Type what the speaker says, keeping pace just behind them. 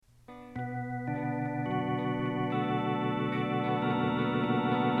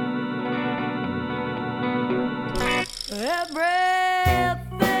Everything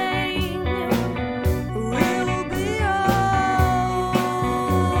will be alright.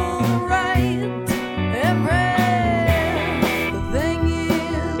 Everything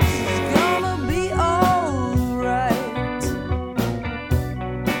is gonna be alright.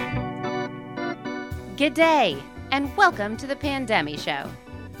 G'day, and welcome to the Pandemic Show.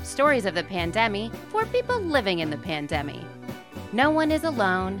 Stories of the pandemic for people living in the pandemic. No one is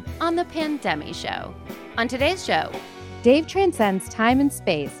alone on the Pandemic Show. On today's show, Dave transcends time and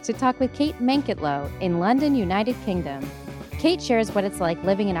space to talk with Kate Mankitlow in London, United Kingdom. Kate shares what it's like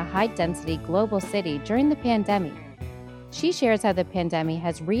living in a high-density global city during the pandemic. She shares how the pandemic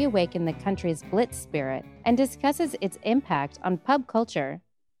has reawakened the country's blitz spirit and discusses its impact on pub culture.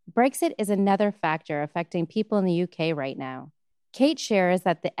 Brexit is another factor affecting people in the UK right now. Kate shares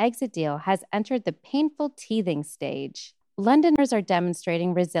that the exit deal has entered the painful teething stage. Londoners are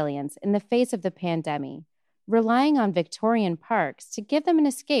demonstrating resilience in the face of the pandemic, relying on Victorian parks to give them an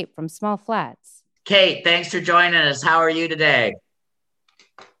escape from small flats. Kate, thanks for joining us. How are you today?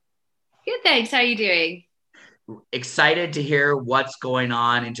 Good, thanks. How are you doing? Excited to hear what's going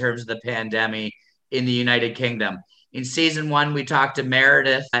on in terms of the pandemic in the United Kingdom. In season 1, we talked to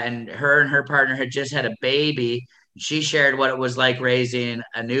Meredith, and her partner had just had a baby. She shared what it was like raising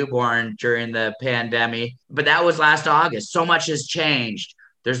a newborn during the pandemic, but that was last August. So much has changed.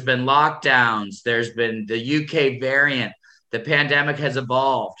 There's been lockdowns. There's been the UK variant. The pandemic has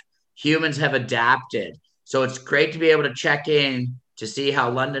evolved. Humans have adapted. So it's great to be able to check in to see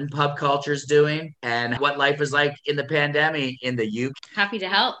how London pub culture is doing and what life is like in the pandemic in the UK. Happy to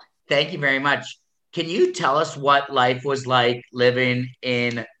help. Thank you very much. Can you tell us what life was like living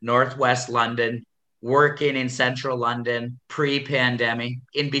in Northwest London, working in central London, pre-pandemic,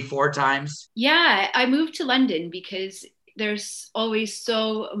 in before times? Yeah, I moved to London because there's always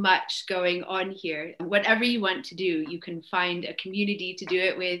so much going on here. Whatever you want to do, you can find a community to do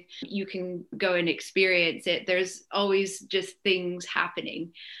it with. You can go and experience it. There's always just things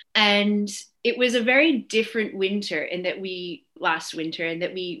happening. And it was a very different winter last winter, in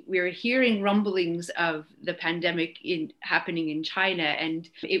that we were hearing rumblings of the pandemic happening in China, and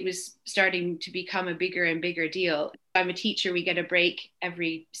it was starting to become a bigger and bigger deal. I'm a teacher. We get a break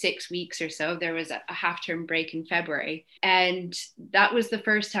every 6 weeks or so. There was a half-term break in February. And that was the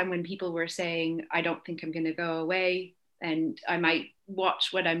first time when people were saying, I don't think I'm going to go away and I might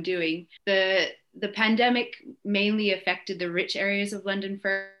watch what I'm doing. The pandemic mainly affected the rich areas of London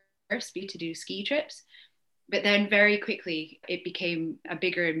first, to do ski trips. But then very quickly, it became a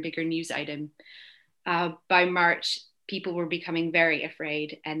bigger and bigger news item. By March, people were becoming very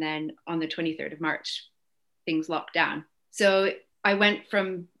afraid. And then on the 23rd of March, things locked down. So I went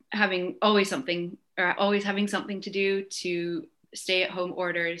from always having something to do to stay-at-home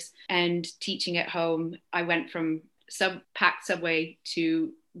orders and teaching at home. I went from packed subway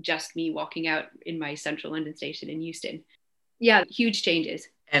to just me walking out in my central London station in Euston. Yeah, huge changes.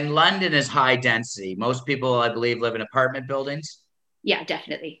 And London is high density. Most people, I believe, live in apartment buildings. Yeah,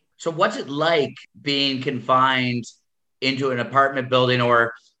 definitely. So what's it like being confined into an apartment building,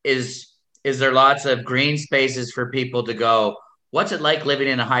 or is there lots of green spaces for people to go? What's it like living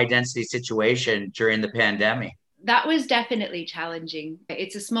in a high density situation during the pandemic? That was definitely challenging.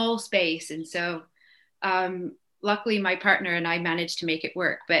 It's a small space. And so luckily my partner and I managed to make it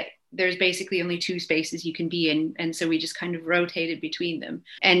work, but there's basically only 2 spaces you can be in. And so we just kind of rotated between them.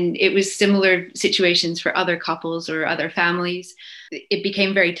 And it was similar situations for other couples or other families. It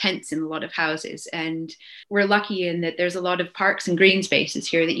became very tense in a lot of houses. And we're lucky in that there's a lot of parks and green spaces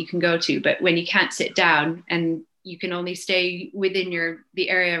here that you can go to. But when you can't sit down and you can only stay within the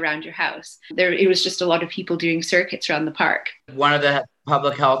area around your house, it was just a lot of people doing circuits around the park. One of the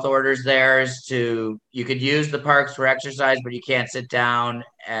public health orders there is you could use the parks for exercise, but you can't sit down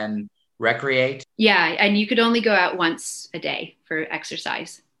and recreate. Yeah, and you could only go out once a day for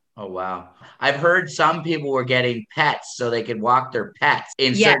exercise. Oh, wow. I've heard some people were getting pets so they could walk their pets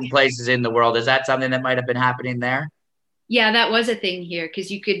in certain places in the world. Is that something that might have been happening there? Yeah, that was a thing here,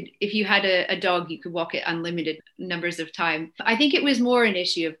 because if you had a dog, you could walk it unlimited numbers of time. I think it was more an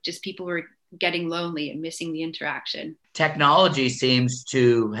issue of just people were getting lonely and missing the interaction. Technology seems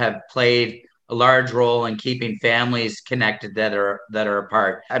to have played a large role in keeping families connected that are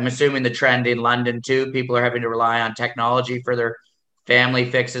apart. I'm assuming the trend in London too, people are having to rely on technology for their family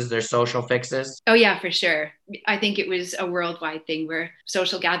fixes, their social fixes. Oh yeah, for sure. I think it was a worldwide thing where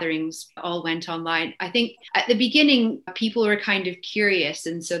social gatherings all went online. I think at the beginning, people were kind of curious.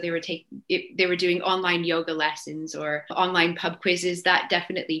 And so they were doing online yoga lessons or online pub quizzes. That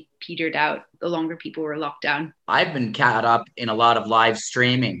definitely petered out the longer people were locked down. I've been caught up in a lot of live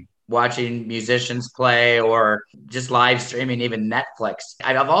streaming watching musicians play or just live streaming, even Netflix.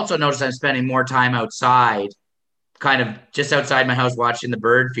 I've also noticed I'm spending more time outside, kind of just outside my house watching the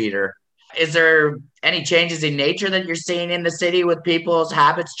bird feeder. Is there any changes in nature that you're seeing in the city with people's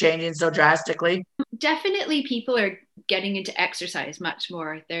habits changing so drastically? Definitely people are getting into exercise much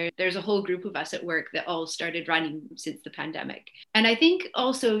more. There's a whole group of us at work that all started running since the pandemic. And I think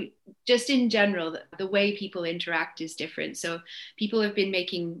also just in general, the way people interact is different. So people have been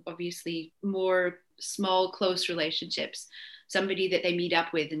making obviously more small, close relationships, somebody that they meet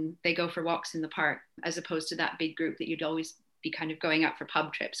up with and they go for walks in the park, as opposed to that big group that you'd always be kind of going out for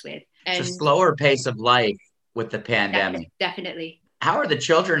pub trips with. It's a And slower pace of life with the pandemic. definitely. How are the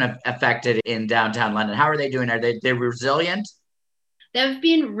children affected in downtown London? How are they doing? Are they resilient? They've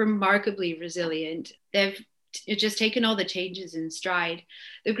been remarkably resilient. They've just taken all the changes in stride.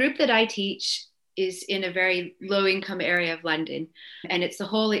 The group that I teach is in a very low income area of London, and it's the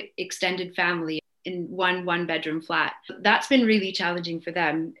whole extended family in one bedroom flat. That's been really challenging for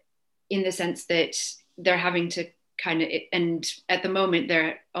them in the sense that they're having to kind of, and at the moment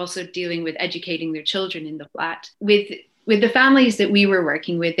they're also dealing with educating their children in the flat. With the families that we were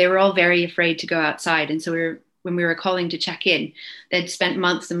working with, they were all very afraid to go outside, and so when we were calling to check in, they'd spent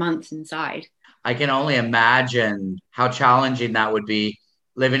months and months inside. I can only imagine how challenging that would be.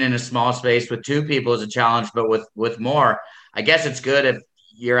 Living in a small space with two people is a challenge, but with more, I guess it's good if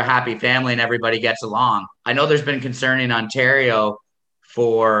you're a happy family and everybody gets along. I know there's been concern in Ontario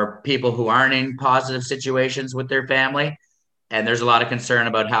for people who aren't in positive situations with their family, and there's a lot of concern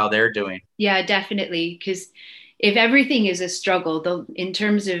about how they're doing. Yeah, definitely. Because if everything is a struggle, in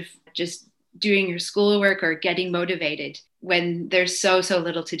terms of just doing your schoolwork or getting motivated, when there's so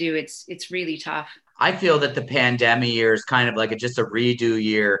little to do, it's really tough. I feel that the pandemic year is kind of like just a redo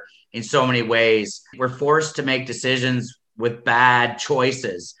year in so many ways. We're forced to make decisions with bad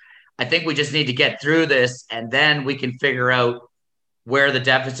choices. I think we just need to get through this and then we can figure out where the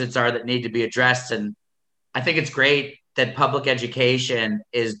deficits are that need to be addressed. And I think it's great that public education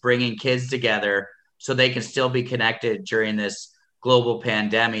is bringing kids together so they can still be connected during this global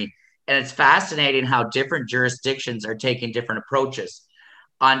pandemic. And it's fascinating how different jurisdictions are taking different approaches.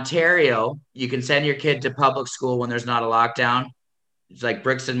 Ontario, you can send your kid to public school when there's not a lockdown. It's like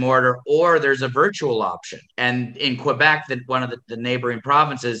bricks and mortar, or there's a virtual option. And in Quebec, one of the neighboring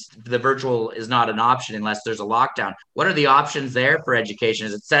provinces, the virtual is not an option unless there's a lockdown. What are the options there for education?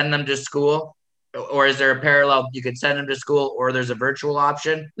 Is it send them to school? Or is there a parallel? You could send them to school or there's a virtual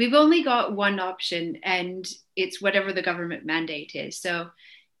option? We've only got one option, and it's whatever the government mandate is. So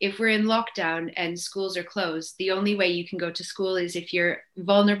if we're in lockdown and schools are closed, the only way you can go to school is if you're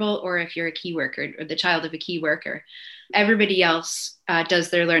vulnerable or if you're a key worker or the child of a key worker. Everybody else does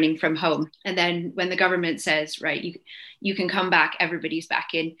their learning from home. And then when the government says, right, you can come back, everybody's back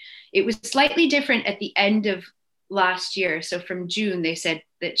in. It was slightly different at the end of last year. So from June, they said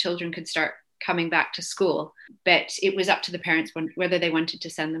that children could start coming back to school, but it was up to the parents whether they wanted to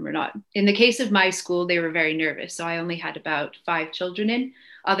send them or not. In the case of my school, they were very nervous. So I only had about 5 children in.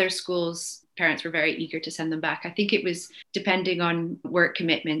 Other schools, parents were very eager to send them back. I think it was depending on work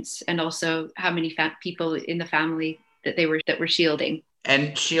commitments and also how many people in the family that were shielding.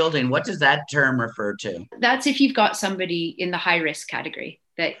 And shielding, what does that term refer to? That's if you've got somebody in the high risk category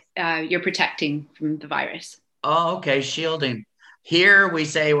that you're protecting from the virus. Oh, okay, shielding. Here we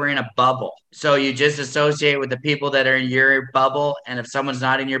say we're in a bubble. So you just associate with the people that are in your bubble. And if someone's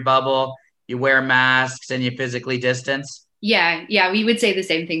not in your bubble, you wear masks and you physically distance. Yeah, we would say the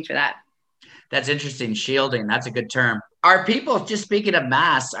same thing for that. That's interesting. Shielding. That's a good term. Are people, just speaking of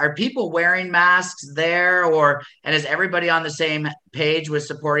masks, are people wearing masks there and is everybody on the same page with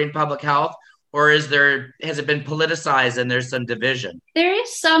supporting public health? Or has it been politicized and there's some division? There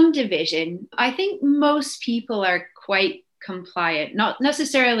is some division. I think most people are quite compliant, not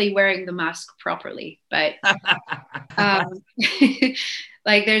necessarily wearing the mask properly, but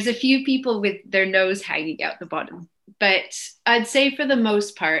like there's a few people with their nose hanging out the bottom. But I'd say for the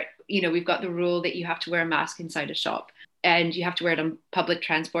most part, we've got the rule that you have to wear a mask inside a shop and you have to wear it on public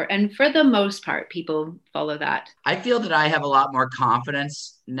transport. And for the most part, people follow that. I feel that I have a lot more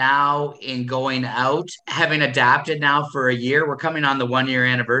confidence now in going out, having adapted now for a year. We're coming on the 1-year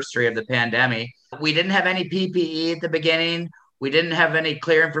anniversary of the pandemic. We didn't have any PPE at the beginning. We didn't have any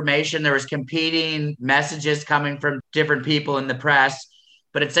clear information. There was competing messages coming from different people in the press.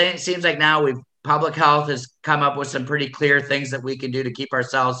 But it seems like now public health has come up with some pretty clear things that we can do to keep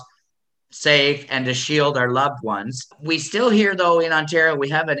ourselves safe and to shield our loved ones. We still hear, though, in Ontario, we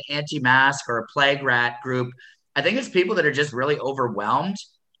have an anti-mask or a plague rat group. I think it's people that are just really overwhelmed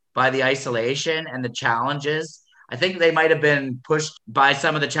by the isolation and the challenges. I think they might have been pushed by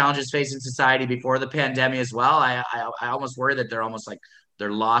some of the challenges facing society before the pandemic as well. I almost worry that they're almost like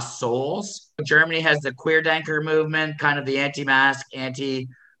they're lost souls. Germany has the Queer Danker movement, kind of the anti-mask,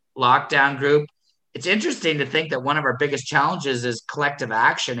 anti-lockdown group. It's interesting to think that one of our biggest challenges is collective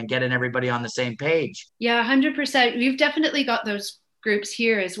action and getting everybody on the same page. Yeah, 100%. We've definitely got those groups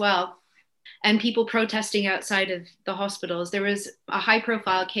here as well. And people protesting outside of the hospitals. There was a high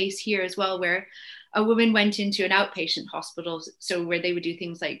profile case here as well where a woman went into an outpatient hospital, so where they would do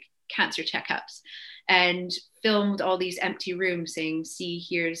things like cancer checkups, and filmed all these empty rooms saying, see,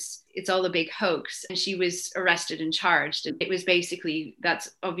 it's all a big hoax. And she was arrested and charged. And it was basically,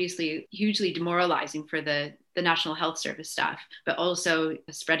 that's obviously hugely demoralizing for the National Health Service staff, but also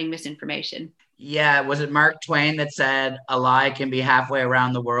spreading misinformation. Yeah, was it Mark Twain that said a lie can be halfway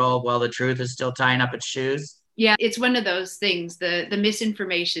around the world while the truth is still tying up its shoes? Yeah, it's one of those things. The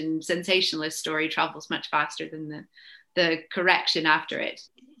misinformation sensationalist story travels much faster than the correction after it.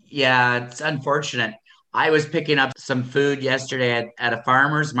 Yeah, it's unfortunate. I was picking up some food yesterday at a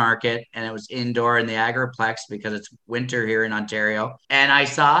farmer's market, and it was indoor in the Agriplex because it's winter here in Ontario. And I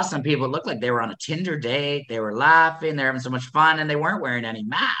saw some people, it looked like they were on a Tinder date. They were laughing, they were having so much fun, and they weren't wearing any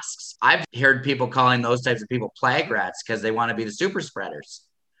masks. I've heard people calling those types of people plague rats because they want to be the super spreaders.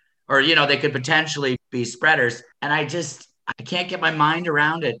 Or, you know, they could potentially be spreaders. And I can't get my mind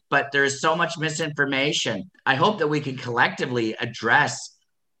around it, but there's so much misinformation. I hope that we can collectively address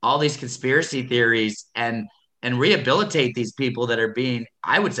all these conspiracy theories and rehabilitate these people that are being,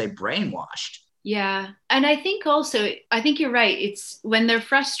 I would say, brainwashed. Yeah. And I think you're right. It's when they're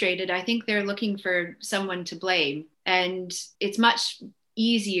frustrated, I think they're looking for someone to blame. And it's much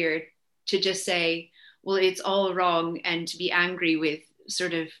easier to just say, well, it's all wrong, and to be angry with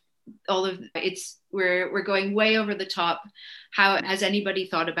sort of all of it's, we're going way over the top. How has anybody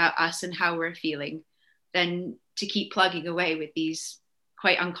thought about us and how we're feeling? Than to keep plugging away with these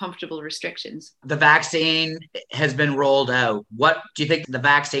quite uncomfortable restrictions. The vaccine has been rolled out. What do you think the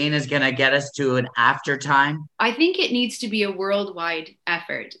vaccine is going to get us to an after time? I think it needs to be a worldwide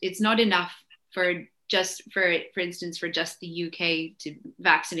effort. It's not enough for instance, for just the UK to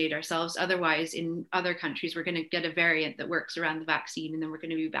vaccinate ourselves. Otherwise, in other countries, we're going to get a variant that works around the vaccine, and then we're going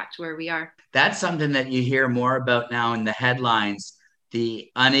to be back to where we are. That's something that you hear more about now in the headlines, the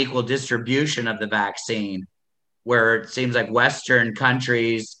unequal distribution of the vaccine, where it seems like Western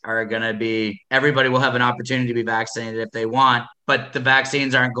countries are going to be, everybody will have an opportunity to be vaccinated if they want, but the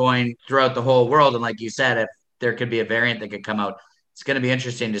vaccines aren't going throughout the whole world. And like you said, if there could be a variant that could come out, it's going to be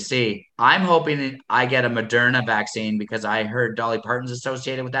interesting to see. I'm hoping I get a Moderna vaccine because I heard Dolly Parton's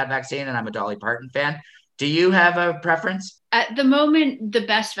associated with that vaccine, and I'm a Dolly Parton fan. Do you have a preference? At the moment, the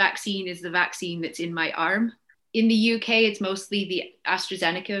best vaccine is the vaccine that's in my arm. In the UK, it's mostly the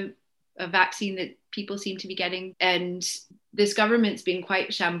AstraZeneca vaccine that people seem to be getting. And this government's been quite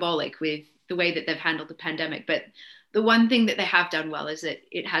shambolic with the way that they've handled the pandemic. But the one thing that they have done well is that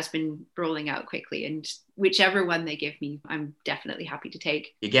it has been rolling out quickly. And whichever one they give me, I'm definitely happy to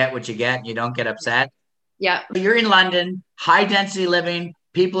take. You get what you get, and you don't get upset. Yeah. You're in London, high density living.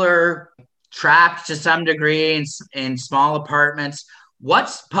 People are trapped to some degree in small apartments.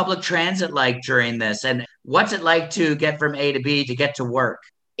 What's public transit like during this? And what's it like to get from A to B to get to work?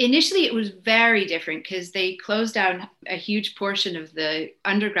 Initially, it was very different because they closed down a huge portion of the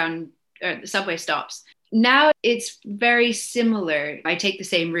underground the subway stops. Now it's very similar. I take the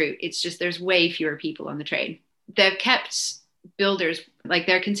same route. It's just there's way fewer people on the train. They've kept builders, like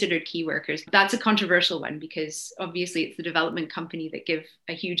they're considered key workers. That's a controversial one because obviously it's the development company that give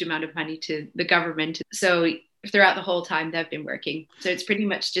a huge amount of money to the government. So throughout the whole time they've been working. So it's pretty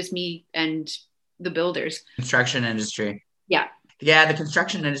much just me and the builders. Construction industry. Yeah. Yeah, the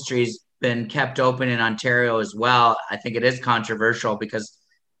construction industry's been kept open in Ontario as well. I think it is controversial because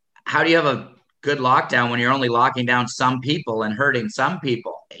how do you have a good lockdown when you're only locking down some people and hurting some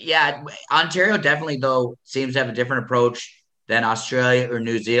people? Yeah, Ontario definitely, though, seems to have a different approach than Australia or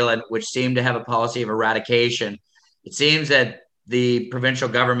New Zealand, which seem to have a policy of eradication. It seems that the provincial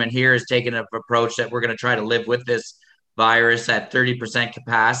government here is taking an approach that we're going to try to live with this virus at 30%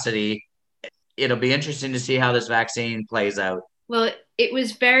 capacity. It'll be interesting to see how this vaccine plays out. Well, it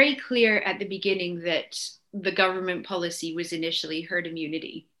was very clear at the beginning that the government policy was initially herd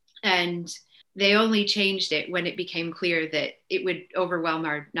immunity. And they only changed it when it became clear that it would overwhelm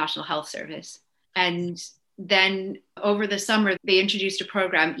our National Health Service. And then over the summer, they introduced a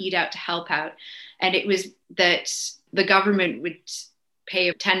program, Eat Out to Help Out. And it was that the government would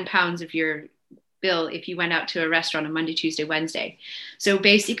pay £10 of your bill if you went out to a restaurant on Monday, Tuesday, Wednesday. So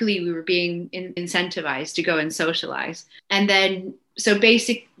basically we were being incentivized to go and socialize. And then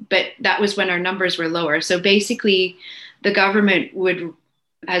but that was when our numbers were lower. So basically, the government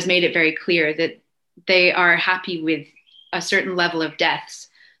has made it very clear that they are happy with a certain level of deaths,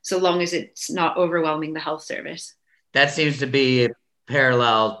 so long as it's not overwhelming the health service. That seems to be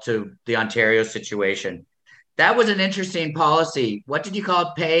parallel to the Ontario situation. That was an interesting policy. What did you call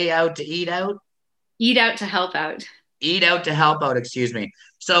it? Pay out to eat out? Eat out to help out. Eat out to help out, excuse me.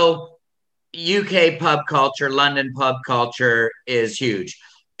 So UK pub culture, London pub culture is huge.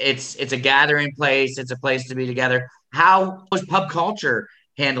 It's a gathering place, it's a place to be together. How was pub culture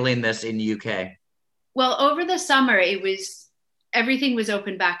handling this in the UK? Well, over the summer, everything was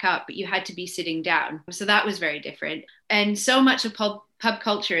open back up, but you had to be sitting down. So that was very different. And so much of pub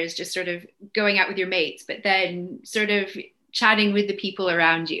culture is just sort of going out with your mates, but then sort of chatting with the people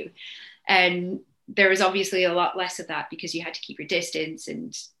around you. And there was obviously a lot less of that because you had to keep your distance,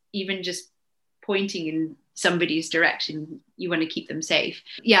 and even just pointing in somebody's direction, you want to keep them safe.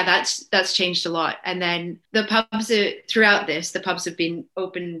 Yeah, that's changed a lot. And then the pubs throughout this, the pubs have been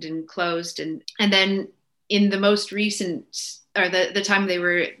opened and closed, and then in the most recent, or the time they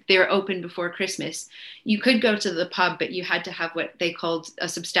were open before Christmas, you could go to the pub, but you had to have what they called a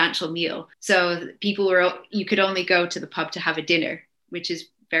substantial meal. So you could only go to the pub to have a dinner, which is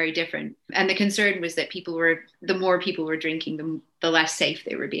very different. And the concern was that the more people were drinking, the less safe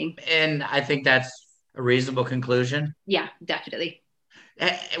they were being. And I think that's a reasonable conclusion. Yeah, definitely.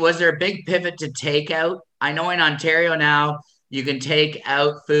 Was there a big pivot to takeout? I know in Ontario now you can take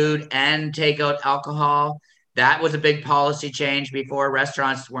out food and take out alcohol. That was a big policy change. Before,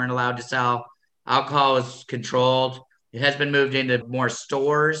 restaurants weren't allowed to sell alcohol, was controlled. It has been moved into more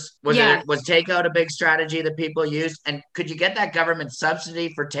stores. Was takeout a big strategy that people used? And could you get that government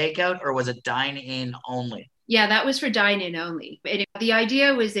subsidy for takeout, or was it dine-in only? Yeah, that was for dine-in only. The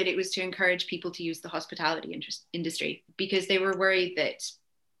idea was that it was to encourage people to use the hospitality industry, because they were worried that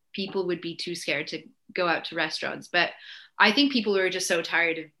people would be too scared to go out to restaurants. But I think people were just so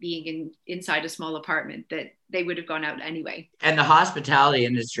tired of being inside a small apartment that they would have gone out anyway. And the hospitality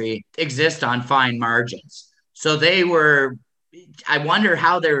industry exists on fine margins. So I wonder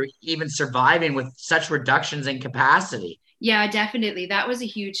how they're even surviving with such reductions in capacity. Yeah, definitely. That was a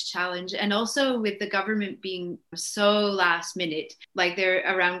huge challenge. And also with the government being so last minute, like they're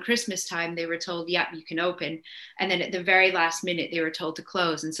around Christmas time, they were told, yeah, you can open. And then at the very last minute, they were told to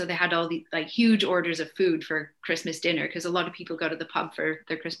close. And so they had all the huge orders of food for Christmas dinner, because a lot of people go to the pub for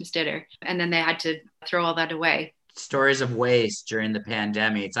their Christmas dinner. And then they had to throw all that away. Stories of waste during the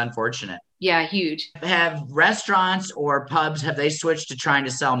pandemic. It's unfortunate. Yeah, huge. Have restaurants or pubs, have they switched to trying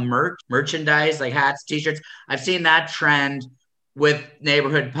to sell merchandise like hats, t-shirts? I've seen that trend with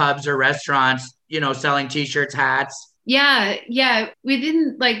neighborhood pubs or restaurants, selling t-shirts, hats. Yeah.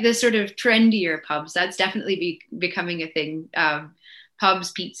 Within the sort of trendier pubs, that's definitely becoming a thing.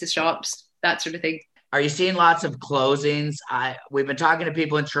 Pubs, pizza shops, that sort of thing. Are you seeing lots of closings? We've been talking to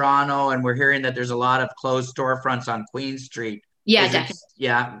people in Toronto, and we're hearing that there's a lot of closed storefronts on Queen Street. Yeah, definitely.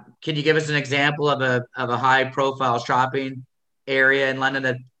 Yeah. Can you give us an example of a high profile shopping area in London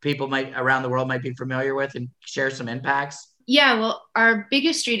that people around the world might be familiar with, and share some impacts? Yeah, well, our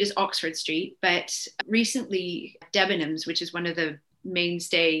biggest street is Oxford Street, but recently Debenhams, which is one of the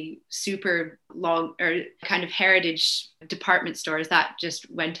mainstay super long or kind of heritage department stores, that just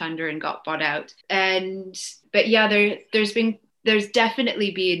went under and got bought out. But yeah, there's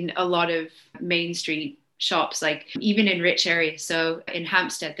definitely been a lot of main street shops, like even in rich areas. So in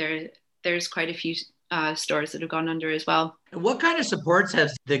Hampstead, there's quite a few stores that have gone under as well. What kind of supports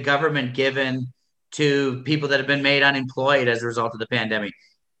has the government given to people that have been made unemployed as a result of the pandemic?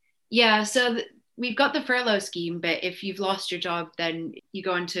 Yeah, so we've got the furlough scheme, but if you've lost your job, then you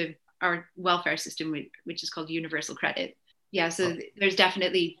go into our welfare system, which is called Universal Credit. Yeah, so there's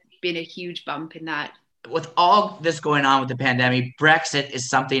definitely been a huge bump in that. With all this going on with the pandemic, Brexit is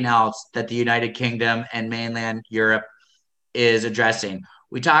something else that the United Kingdom and mainland Europe is addressing.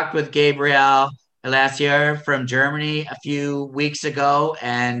 We talked with Gabrielle Elassier from Germany a few weeks ago,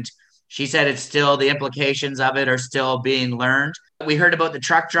 and she said the implications of it are still being learned. We heard about the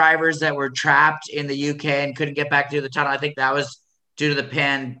truck drivers that were trapped in the UK and couldn't get back to the tunnel. I think that was due to the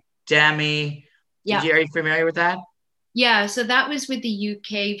pandemic. Yeah. Are you familiar with that? Yeah, so that was with the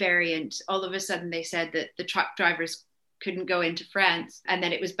UK variant. All of a sudden they said that the truck drivers couldn't go into France, and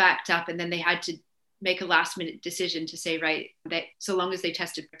then it was backed up, and then they had to make a last minute decision to say, right, that so long as they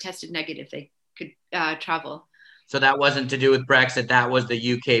tested negative, they could travel. So that wasn't to do with Brexit. That was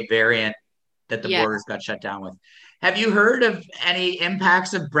the UK variant that the borders got shut down with. Have you heard of any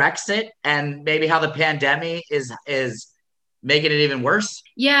impacts of Brexit and maybe how the pandemic is making it even worse?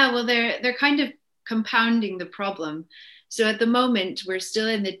 Yeah, well, they're kind of compounding the problem. So at the moment, we're still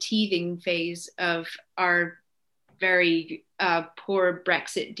in the teething phase of our very poor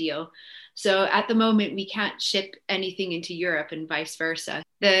Brexit deal. So at the moment, we can't ship anything into Europe and vice versa.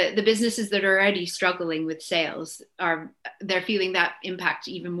 The businesses that are already struggling with sales they're feeling that impact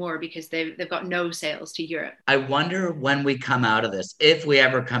even more because they've got no sales to Europe. I wonder when we come out of this, if we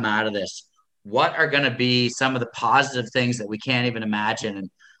ever come out of this, what are going to be some of the positive things that we can't even imagine? And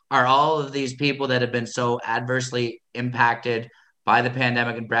are all of these people that have been so adversely impacted by the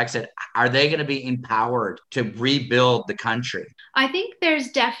pandemic and Brexit, are they going to be empowered to rebuild the country? I think there's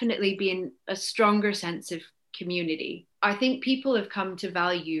definitely been a stronger sense of community. I think people have come to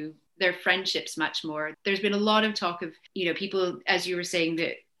value their friendships much more. There's been a lot of talk of, people, as you were saying,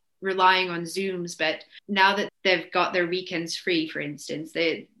 that relying on Zooms, but now that they've got their weekends free, for instance,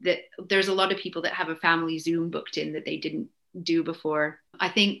 there's a lot of people that have a family Zoom booked in that they didn't do before. I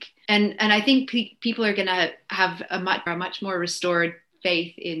think, and I think people are going to have a much more restored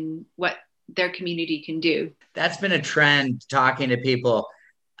faith in what their community can do. That's been a trend talking to people.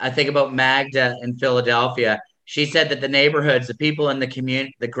 I think about Magda in Philadelphia. She said that the neighborhoods, the people in the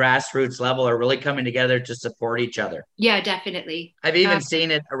community, the grassroots level are really coming together to support each other. Yeah, definitely. I've even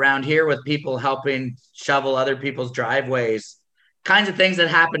seen it around here with people helping shovel other people's driveways, kinds of things that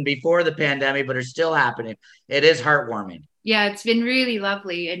happened before the pandemic, but are still happening. It is heartwarming. Yeah, it's been really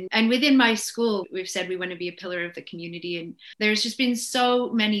lovely. And within my school, we've said we want to be a pillar of the community. And there's just been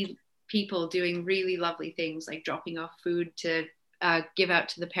so many people doing really lovely things like dropping off food to give out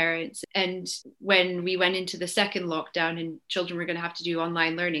to the parents. And when we went into the second lockdown and children were going to have to do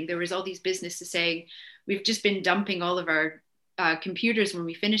online learning, there was all these businesses saying, we've just been dumping all of our computers when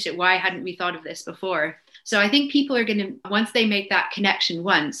we finish it. Why hadn't we thought of this before? So I think people are going to, once they make that connection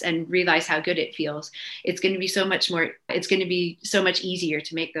once and realize how good it feels, it's going to be so much easier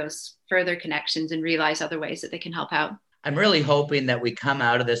to make those further connections and realize other ways that they can help out. I'm really hoping that we come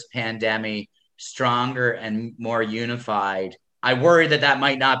out of this pandemic stronger and more unified. I worry that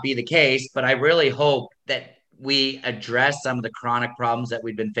might not be the case, but I really hope that we address some of the chronic problems that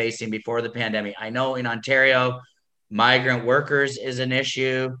we've been facing before the pandemic. I know in Ontario, migrant workers is an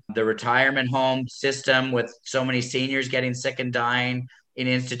issue. The retirement home system with so many seniors getting sick and dying in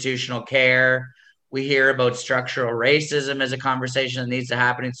institutional care. We hear about structural racism as a conversation that needs to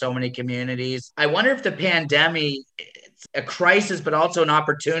happen in so many communities. I wonder if the pandemic, it's a crisis, but also an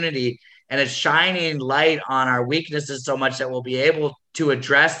opportunity, and it's shining light on our weaknesses so much that we'll be able to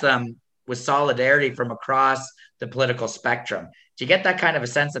address them with solidarity from across the political spectrum. Do you get that kind of a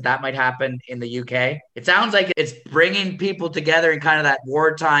sense that might happen in the UK? It sounds like it's bringing people together in kind of that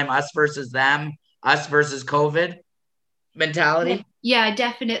wartime, us versus them, us versus COVID mentality. Yeah,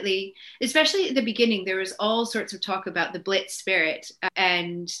 definitely. Especially at the beginning, there was all sorts of talk about the Blitz spirit,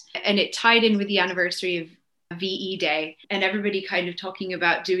 and it tied in with the anniversary of VE Day, and everybody kind of talking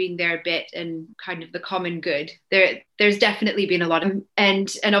about doing their bit and kind of the common good. There's definitely been a lot of, and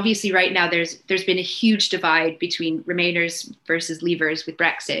obviously right now there's been a huge divide between Remainers versus Leavers with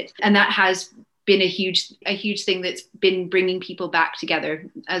Brexit, and that has been a huge thing that's been bringing people back together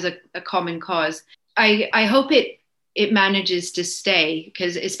as a common cause. I hope it manages to stay,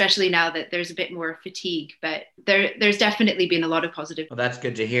 because especially now that there's a bit more fatigue, but there's definitely been a lot of positive. Well, that's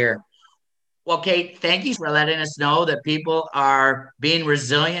good to hear. Well, Kate, thank you for letting us know that people are being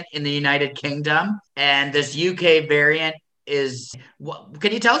resilient in the United Kingdom, and this UK variant is.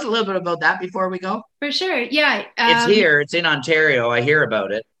 Can you tell us a little bit about that before we go? For sure, yeah. It's here. It's in Ontario. I hear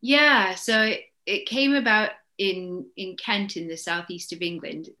about it. Yeah, so it came about in Kent in the southeast of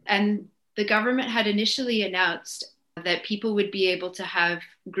England, and the government had initially announced that people would be able to have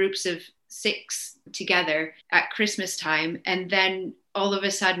groups of 6 together at Christmas time, and then all of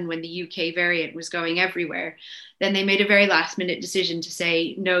a sudden, when the UK variant was going everywhere, then they made a very last minute decision to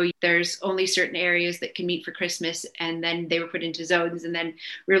say, no, there's only certain areas that can meet for Christmas. And then they were put into zones, and then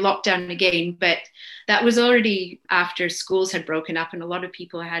we were locked down again. But that was already after schools had broken up, and a lot of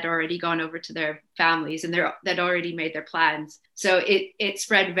people had already gone over to their families, and they'd already made their plans. So it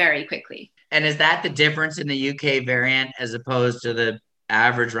spread very quickly. And is that the difference in the UK variant as opposed to the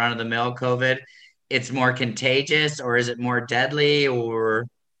average run-of-the-mill COVID? It's more contagious, or is it more deadly, or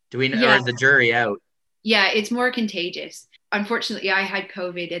do we know, or is the jury out? Yeah, it's more contagious. Unfortunately, I had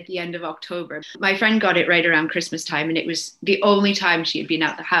COVID at the end of October. My friend got it right around Christmas time, and it was the only time she had been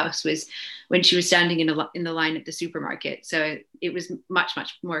out the house was when she was standing in the line at the supermarket. So it was much,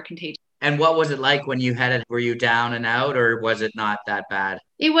 much more contagious. And what was it like when you had it? Were you down and out, or was it not that bad?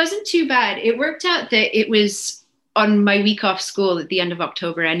 It wasn't too bad. It worked out that it was on my week off school at the end of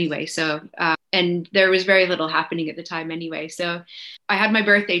October anyway. So, and there was very little happening at the time anyway. So I had my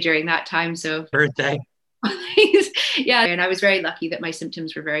birthday during that time. So birthday. Yeah, and I was very lucky that my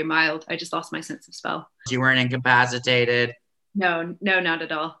symptoms were very mild. I just lost my sense of smell. You weren't incapacitated. No, not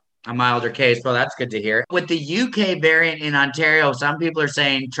at all. A milder case. Well, that's good to hear. With the UK variant in Ontario, some people are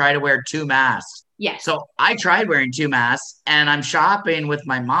saying try to wear 2 masks. Yes. So I tried wearing 2 masks and I'm shopping with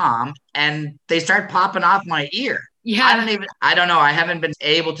my mom and they start popping off my ear. Yeah. I don't know. I haven't been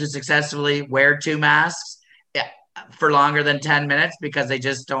able to successfully wear 2 masks for longer than 10 minutes because they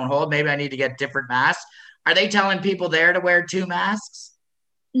just don't hold. Maybe I need to get different masks. Are they telling people there to wear 2 masks?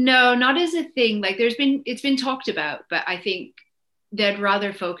 No, not as a thing. Like it's been talked about, but I think they'd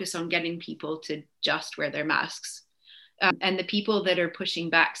rather focus on getting people to just wear their masks. And the people that are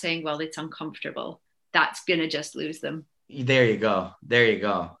pushing back saying, well, it's uncomfortable, that's going to just lose them. There you go. There you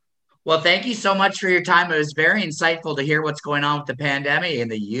go. Well, thank you so much for your time. It was very insightful to hear what's going on with the pandemic in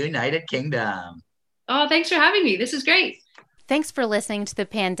the United Kingdom. Oh, thanks for having me. This is great. Thanks for listening to the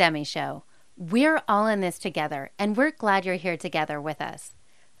Pandemic Show. We're all in this together, and we're glad you're here together with us.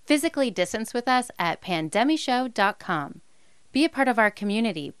 Physically distance with us at pandemicshow.com. Be a part of our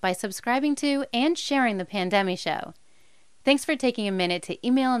community by subscribing to and sharing the Pandemic Show. Thanks for taking a minute to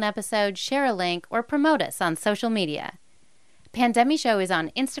email an episode, share a link, or promote us on social media. Pandemic Show is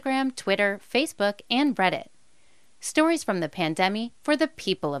on Instagram, Twitter, Facebook, and Reddit. Stories from the pandemic for the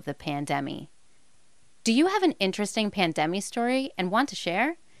people of the pandemic. Do you have an interesting pandemic story and want to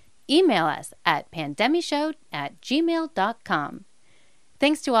share? Email us at pandemicshow@gmail.com.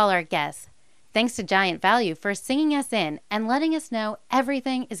 Thanks to all our guests. Thanks to Giant Value for singing us in and letting us know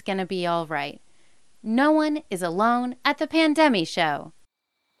everything is going to be all right. No one is alone at the Pandemic Show.